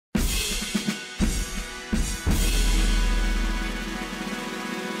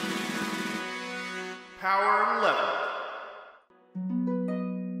Power level.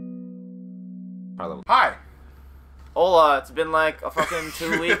 Hi. Hola, it's been like a fucking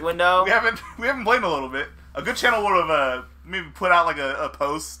 2-week window. we haven't played in a little bit. A good channel would have maybe put out like a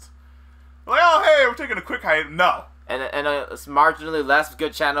post. Like, oh hey, we're taking a quick hiatus. No. And a marginally less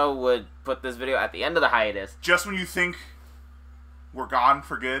good channel would put this video at the end of the hiatus. Just when you think we're gone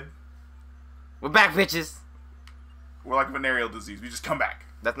for good. We're back, bitches. We're like a venereal disease. We just come back.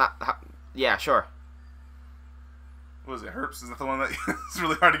 That's not how... Yeah, sure. What is it? Herpes? Is that the one that is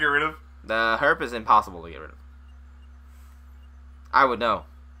really hard to get rid of? The herp is impossible to get rid of. I would know.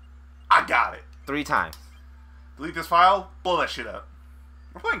 I got it. 3 times. Delete this file. Blow that shit up.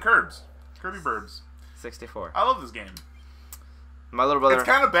 We're playing Curbs. Kirby Burbs. 64. I love this game. My little brother... It's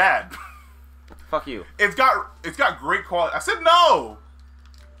kind of bad. Fuck you. It's got great quality. I said no!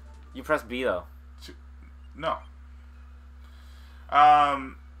 You pressed B, though. No.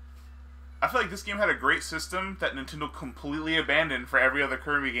 I feel like this game had a great system that Nintendo completely abandoned for every other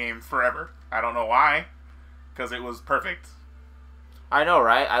Kirby game forever. I don't know why. Because it was perfect. I know,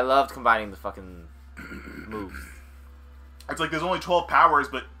 right? I loved combining the fucking moves. It's like there's only 12 powers,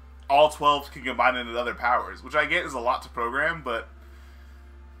 but all 12 can combine into other powers. Which I get is a lot to program, but...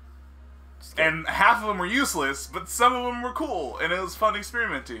 And half of them were useless, but some of them were cool, and it was fun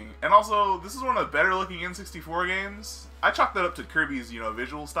experimenting. And also, this is one of the better looking N64 games. I chalk that up to Kirby's,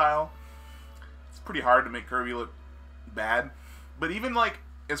 visual style. It's pretty hard to make Kirby look bad. But even, like,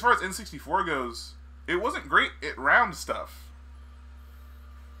 as far as N64 goes, it wasn't great at round stuff.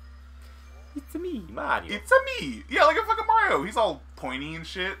 It's a me, Mario. It's a me! Yeah, like a fucking Mario. He's all pointy and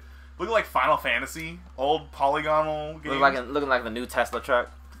shit. Looking like Final Fantasy. Old polygonal games. Looking like the new Tesla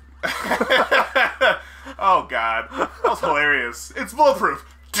truck. Oh god, that was hilarious. It's bulletproof.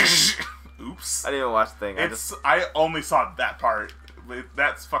 Oops. I didn't even watch the thing. I only saw that part.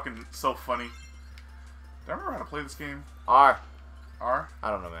 That's fucking so funny. Do I remember how to play this game? R. R? I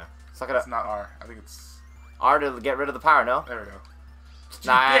don't know, man. Suck it It's up. not R. I think it's R to get rid of the power. No. There we go.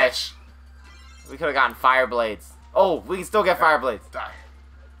 Nice. We could have gotten fire blades. Oh, we can still get fire blades. Die.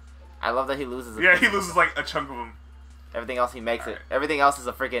 I love that he loses. Yeah, he loses like a chunk of them. Everything else he makes it. Everything else is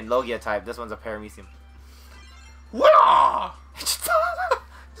a freaking Logia type. This one's a Paramecium. Wah! Just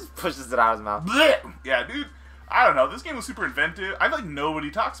pushes it out of his mouth. Blech! Yeah, dude. I don't know. This game was super inventive. I feel like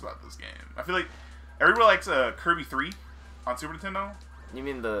nobody talks about this game. I feel like everybody likes Kirby 3 on Super Nintendo. You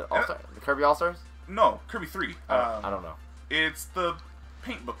mean the All-Star, the Kirby All-Stars? No, Kirby 3. I don't know. It's the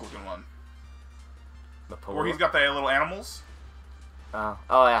paint book looking one. The where he's got the little animals. Oh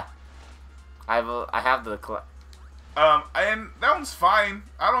yeah. I have the. And that one's fine.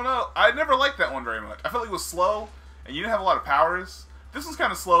 I don't know. I never liked that one very much. I felt like it was slow, and you didn't have a lot of powers. This one's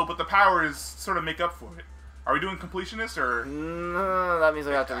kind of slow, but the powers sort of make up for it. Are we doing completionist, or...? No, that means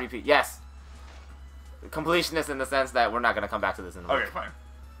we have to repeat. Yes. Completionist in the sense that we're not going to come back to this in a minute. Okay, fine.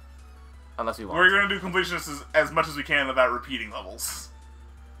 Unless we want. We're going to do completionist as much as we can without repeating levels.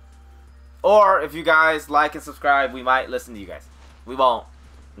 Or, if you guys like and subscribe, we might listen to you guys. We won't.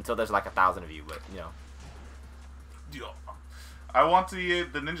 Until there's like 1,000 of you, but, I want the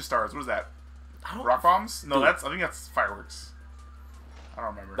ninja stars. What is that? Rock bombs? No, Dude. I think that's fireworks. I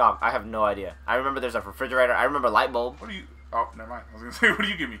don't remember. Dog, I have no idea. I remember there's a refrigerator. I remember light bulb. What do you... Oh, never mind. I was going to say, what do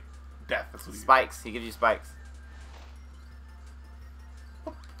you give me? Death. That's what you Spikes. He gives you spikes.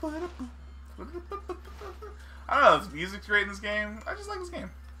 I don't know. The music's great in this game. I just like this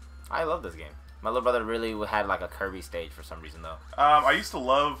game. I love this game. My little brother really had like a Kirby stage for some reason, though. I used to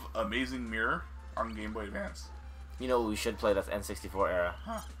love Amazing Mirror on Game Boy Advance. You know what we should play this N64 era?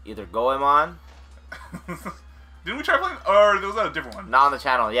 Huh. Either Goemon. Didn't we try playing? Or was that a different one? Not on the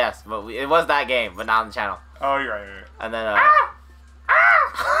channel, yes. But it was that game, but not on the channel. Oh, you're right, you're right. And then,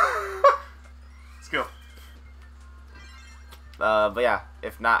 Skill. But yeah,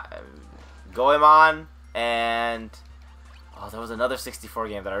 if not, Goemon and... Oh, there was another 64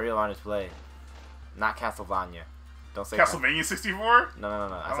 game that I really wanted to play. Not Castlevania. Don't say Castlevania 64? No.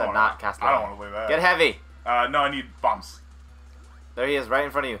 I said not Castlevania. I don't want to play that. Get heavy. No, I need bombs. There he is, right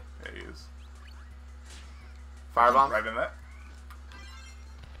in front of you. There he is. Firebomb? Right in that.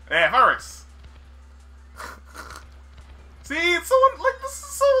 Yeah, fireworks. See, it's so this is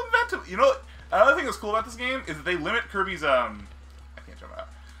so inventive. You know what? Another thing that's cool about this game is that they limit Kirby's I can't jump out.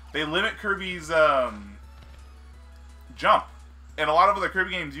 They limit Kirby's jump. In a lot of other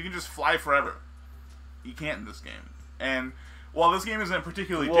Kirby games, you can just fly forever. You can't in this game. And while this game isn't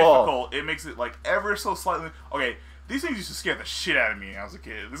particularly difficult, it makes it like ever so slightly. Okay, these things used to scare the shit out of me when I was a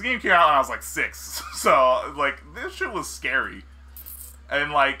kid. This game came out when I was like 6, so like this shit was scary.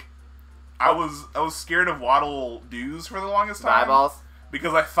 And like I was scared of Waddle Dews for the longest time. The eyeballs?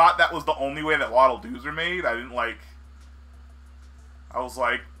 because I thought that was the only way that Waddle Doos are made. I didn't like. I was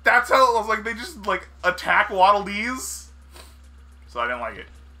like, that's how. I was like, they just like attack Waddle Dees. So I didn't like it.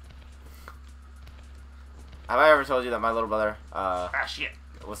 Have I ever told you that my little brother Shit.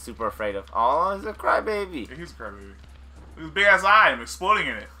 was super afraid of? Oh, he's a crybaby. Yeah, he's a crybaby. His big ass eye. I'm exploding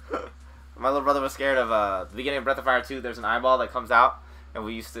in it. My little brother was scared of the beginning of Breath of Fire 2. There's an eyeball that comes out, and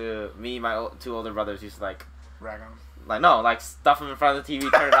we used to, me and my two older brothers used to like, Rag on him. like stuff him in front of the TV,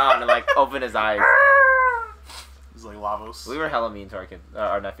 turn it on, and like open his eyes. It's like Lavos. We were hella mean to our kids,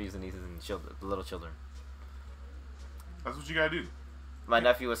 our nephews and nieces and little children. That's what you gotta do. My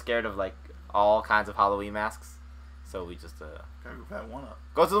nephew was scared of like all kinds of Halloween masks, so we just Gotta go for that one up.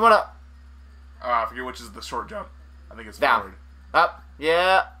 go to the one up, I forget which is the short jump. I think it's down, forward. up,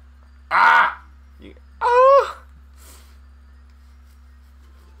 yeah. Ah! Oh!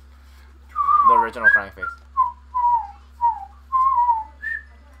 The original crying face.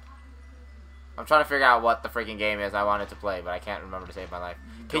 I'm trying to figure out what the freaking game is I wanted to play, but I can't remember to save my life.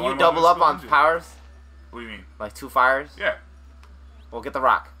 Can you double up on powers? What do you mean? Like 2 fires? Yeah. Well, get the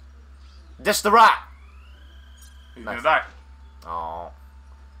rock. Dish the rock! He's Nice. gonna die. Oh.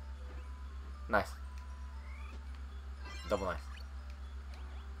 Nice. Double nice.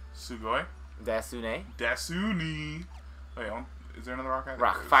 Sugoi. Dasune. Dasuni. Wait, is there another rock?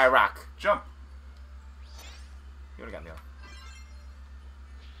 Rock. Fire rock. Jump. You would've got me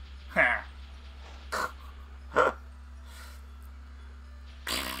Ha.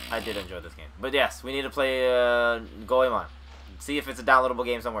 I did enjoy this game. But yes, we need to play Goemon. See if it's a downloadable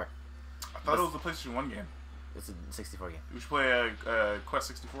game somewhere. I thought it was a PlayStation 1 game. It's a 64 game. We should play Quest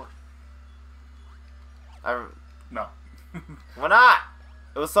 64. No. Why not?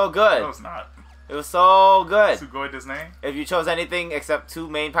 It was so good. No, it's not. It was so good. Sugoi Disney. If you chose anything except 2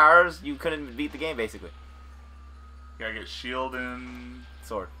 main powers, you couldn't beat the game, basically. You gotta get shield and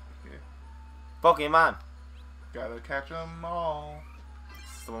Sword. yeah. Pokemon. Gotta catch them all.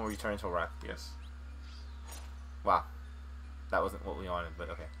 This is the one where you turn into a rock. Yes. Wow. That wasn't what we wanted, but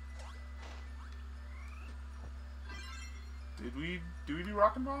okay. Did we do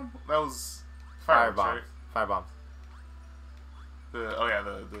Rocket Bomb? That was Fire Fireworks, bombs. right? Fire bombs.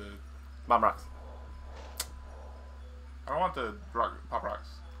 The Bomb rocks. I don't want the pop rocks.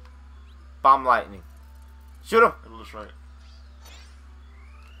 Bomb lightning. Shoot him. It'll destroy it.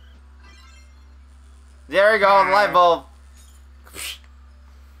 There you go, the light bulb.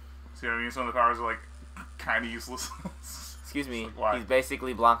 See what I mean? Some of the powers are like kind of useless. Excuse me. Like, why? He's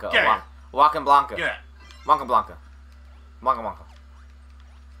basically Blanca. Get it. Walking Blanca. Get it. Blanca Blanca. Blanca Blanca.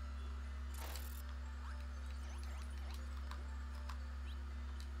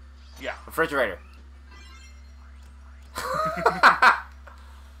 Yeah. Refrigerator.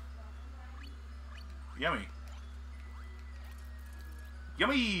 Yummy.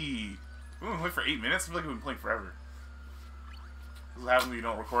 Yummy! We've been playing for 8 minutes. I feel like we've been playing forever. This is happens when you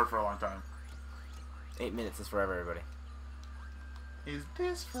don't record for a long time. 8 minutes is forever, everybody. Is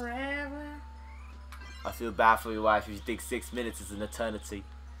this forever? I feel bad for your wife if you think 6 minutes is an eternity.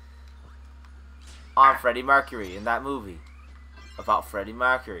 On Freddie Mercury in that movie. About Freddie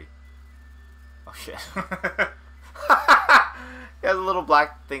Mercury. Oh shit. He has a little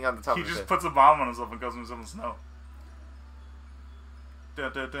black thing on the top He of his just head. puts a bomb on himself and goes himself in the snow. Why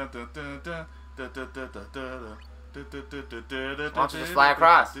don't you just fly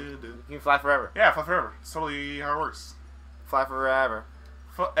across? You can fly forever. Yeah, fly forever. It's totally how it works. Fly forever.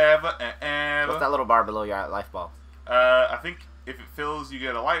 Forever and ever. What's that little bar below your life ball? I think if it fills, you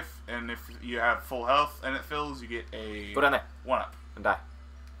get a life, and if you have full health and it fills, you get a Go down there 1-up. and die.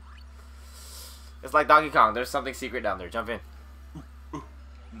 It's like Donkey Kong. There's something secret down there. Jump in.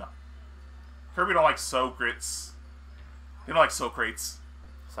 No. Kirby don't like Socrates. They don't like Socrates.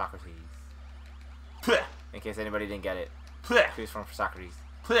 Socrates. Pleh. In case anybody didn't get it. Pleh. Who's from Socrates?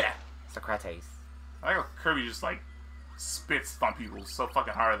 Pleh. Socrates. I like how Kirby just like spits on people so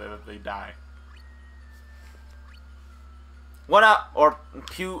fucking hard that they die. 1-up or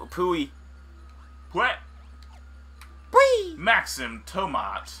Pooey. What? Whee! Maxim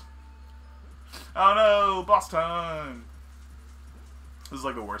Tomat. Oh no, boss time. This is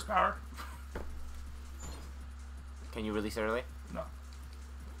like the worst power. Can you release it early? No.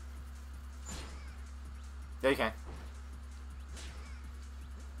 Yeah, you can.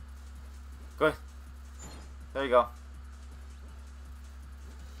 Good. There you go.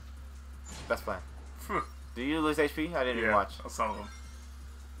 Best plan. Phew. Do you lose HP? I didn't even watch. Some of them.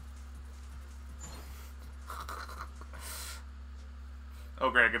 Oh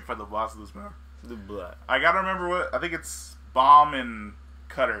great, I can fight the boss of this power. The blood. I gotta remember what, I think it's Bomb and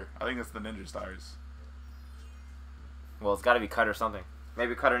Cutter. I think that's the ninja stars. Well, it's got to be cut or something.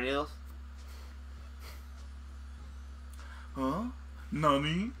 Maybe cut her needles. Huh?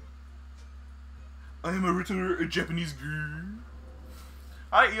 Nani? I am a Japanese girl.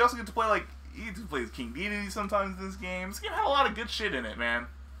 You also get to play like you get to play as King Dedede sometimes in this game. This game had a lot of good shit in it, man.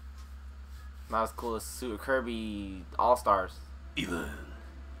 Not as cool as Kirby All Stars. Evil.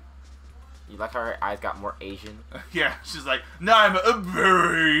 You like how her eyes got more Asian? Yeah, she's like, no, I'm a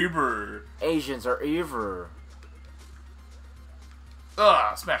baby. Asians are evil.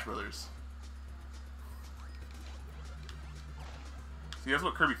 Ugh, Smash Brothers. See, that's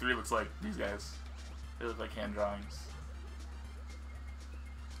what Kirby 3 looks like. These guys. They look like hand drawings.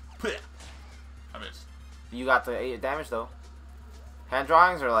 I missed. You got the 8 damage though. Hand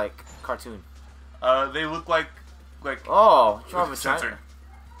drawings or like cartoon? They look like oh, draw a censored. vagina.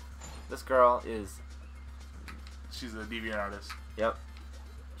 This girl is. She's a deviant artist. Yep.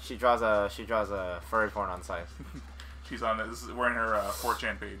 She draws a furry porn on the side. She's on it. We're in her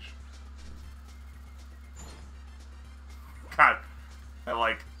 4chan page. God, I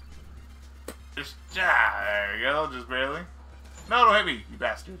like. Just there you go, just barely. No, don't hit me, you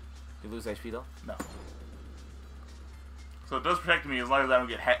bastard. You lose HP though? No. So it does protect me as long as I don't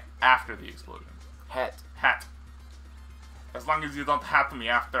get hit after the explosion. Hat. As long as you don't hat me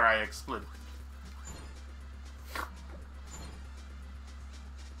after I explode.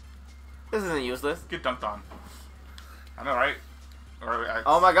 This isn't useless. Get dunked on. I know, right?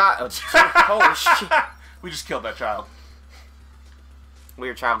 Oh my god. Holy shit. We just killed that child. We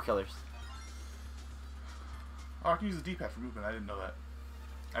are child killers. Oh, I can use the D-pad for movement. I didn't know that.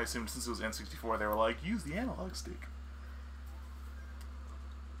 I assumed since it was N64, they were like, use the analog stick.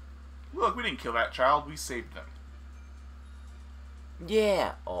 Look, we didn't kill that child. We saved them.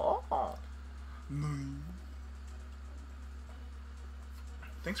 Yeah. Oh.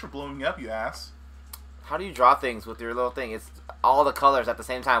 Thanks for blowing me up, you ass. How do you draw things with your little thing? It's all the colors at the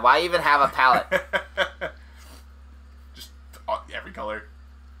same time. Why even have a palette? Just every color.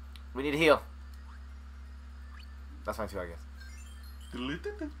 We need to heal. That's fine too, I guess. Look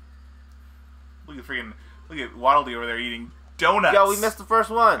at Waddle Dee over there eating donuts. Yo, we missed the first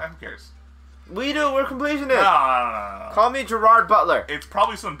one. Who cares? We do. We're completionists. No. Call me Gerard Butler. It's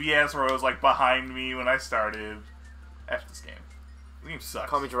probably some BS where it was like behind me when I started. F this game. The game sucks.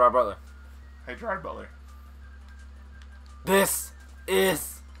 Call me Gerard Butler. Hey, Gerard Butler. This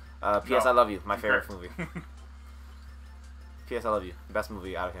is P.S. I Love You, my favorite movie. P.S. I Love You, best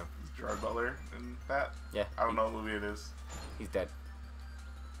movie out of him. Is Gerard Butler in that? Yeah. I don't know what movie it is. He's dead.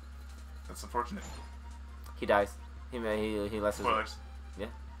 That's unfortunate. He dies. He lets his... Spoilers. Yeah.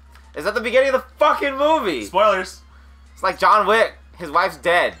 It's at the beginning of the fucking movie! Spoilers! It's like John Wick. His wife's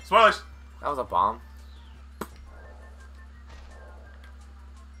dead. Spoilers! That was a bomb.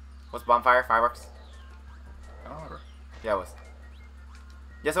 What's bonfire? Fireworks? I don't remember. Yeah, it was.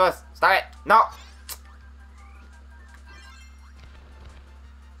 Yes, it was. Stop it! No!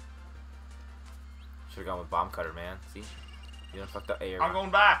 Should've gone with bomb cutter, man. See? You done fucked up. I'm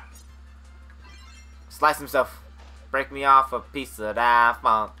gonna die. Slice himself. Break me off a piece of that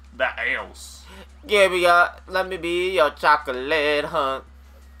funk. That else. Give me let me be your chocolate hunk.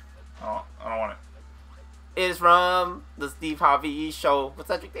 Oh, I don't want it. It's from the Steve Harvey show with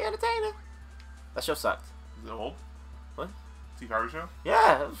Cedric the Entertainer. That show sucked. Is it old? What? Steve Harvey show?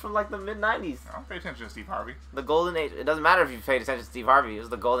 Yeah, it was from like the mid-90s. I don't pay attention to Steve Harvey. The golden age. It doesn't matter if you paid attention to Steve Harvey. It was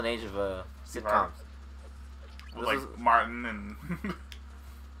the golden age of Steve sitcoms. Harvey. With like Martin and...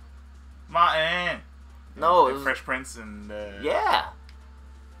 Martin! No, and it was... Fresh Prince and... Yeah.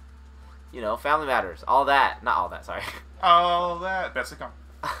 You know, Family Matters. All that. Not all that, sorry. All that. Best sitcom.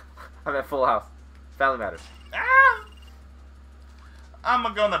 I'm at Full House. Family Matters. Ah! I'm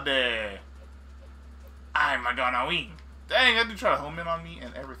gonna die. I'm gonna win. Dang, I did try to home in on me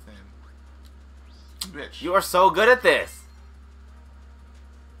and everything. Bitch. You are so good at this.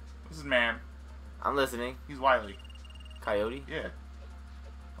 This is man. I'm listening. He's wily. Coyote? Yeah.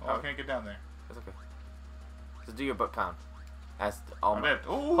 Oh, I can't get down there. That's okay. So do your butt pound. As all I'm my... dead.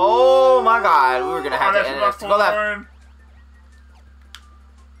 Oh my god, we were gonna have to end it. Go left.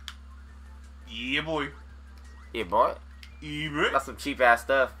 Yeah, boy. Yeah, boy. Yeah, boy. That's some cheap ass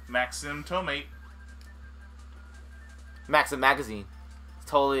stuff. Maxim Tomate. Maxim Magazine. It's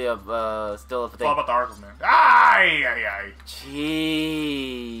totally still a thing. It's all about the articles, man. Ay, ay, ay.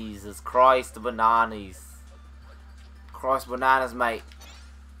 Jesus Christ, the bananas. Christ, bananas, mate.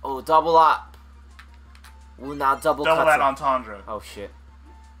 Oh, double up. Ooh, now double that entendre. Oh, shit.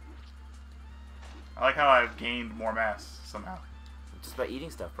 I like how I've gained more mass somehow. Just by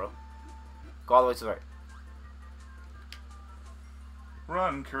eating stuff, bro. Go all the way to the right.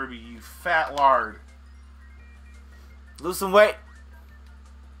 Run, Kirby, you fat lard. Lose some weight.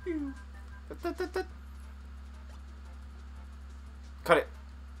 Cut it.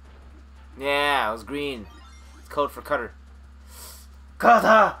 Yeah, it was green. It's code for cutter.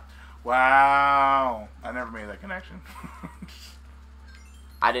 Cutter! Wow. I never made that connection.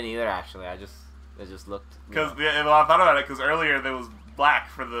 I didn't either, actually. It just looked... Because I thought about it, because earlier there was black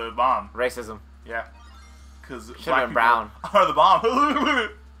for the bomb. Racism. Yeah. Because should have been brown. Are the bomb.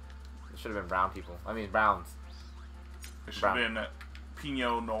 It should have been brown people. I mean, browns. It should have been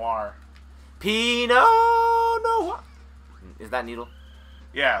Pinot Noir. Pinot Noir. Is that Needle?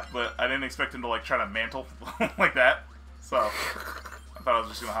 Yeah, but I didn't expect him to like try to mantle like that. So I thought I was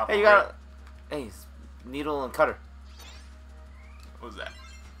just gonna hop. Hey, you got. Hey, Needle and Cutter. What was that?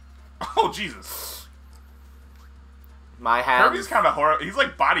 Oh Jesus! My hands. Kirby's kind of horror. He's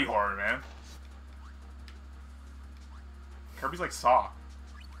like body horror, man. Kirby's like Saw.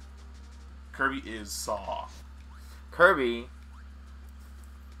 Kirby is Saw. Kirby.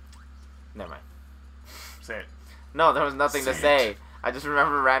 Never mind. Say it. No, there was nothing to say. I just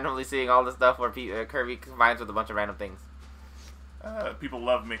remember randomly seeing all the stuff where Kirby combines with a bunch of random things. People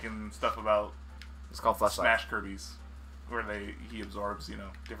love making stuff about. It's called Fleshlight. Smash Kirby's, where he absorbs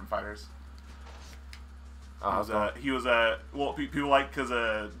different fighters. Oh, he was well, people like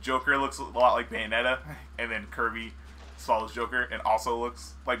because Joker looks a lot like Bayonetta, and then Kirby follows Joker and also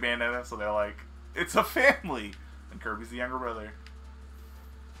looks like Bayonetta, so they're like, it's a family, and Kirby's the younger brother.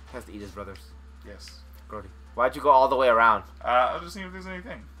 Has to eat his brothers. Yes. Grody. Why'd you go all the way around? I was just seeing if there's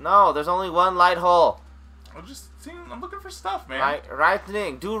anything. No, there's only one light hole. I'm just seeing. I'm looking for stuff, man.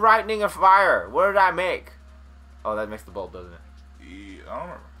 Lightning. Do lightning or fire. What did I make? Oh, that makes the bulb, doesn't it? I don't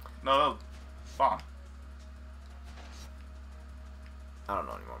remember. No, that was Fawn. I don't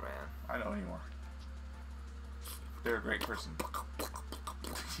know anymore, man. I know anymore. They're a great person.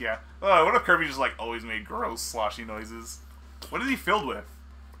 Yeah. What if Kirby just like always made gross sloshy noises? What is he filled with?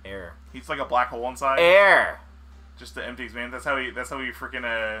 Air. He's like a black hole inside. Air. Just to empty his man. That's how he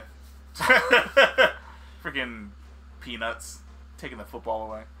freaking freaking Peanuts taking the football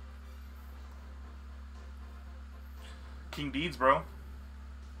away. King Deeds, bro.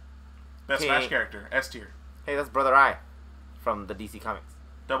 Best Smash character, S tier. Hey, that's Brother Eye from the DC Comics.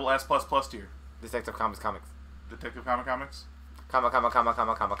 Double S++ tier. Detective Comics. Detective Comics. Chameleon.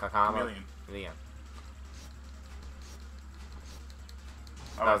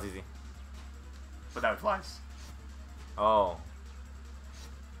 Oh, that was easy. But now he flies. Oh.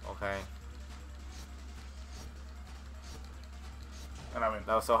 Okay. And I win.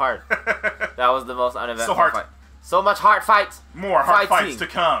 That was so hard. That was the most uneventful fight. So much hard fights. More hard fights to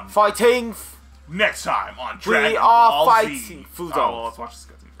come. Fighting. Next time on Dragon We are Ball fighting. Z. Fuzons. Oh, well, let's watch this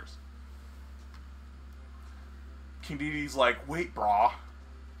cutscene first. King Dedede's like, wait, brah.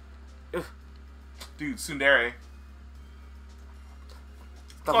 Dude, Tsundere.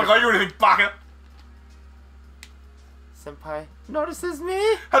 Oh, I got you anything, Baka. Senpai notices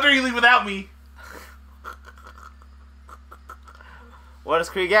me. How dare you leave without me? What does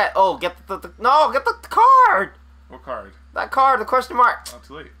Kree get? Oh, get the card. What card? That card, the question mark. Oh,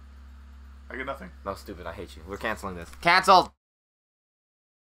 too late. I get nothing. No, stupid. I hate you. We're canceling this. Cancelled.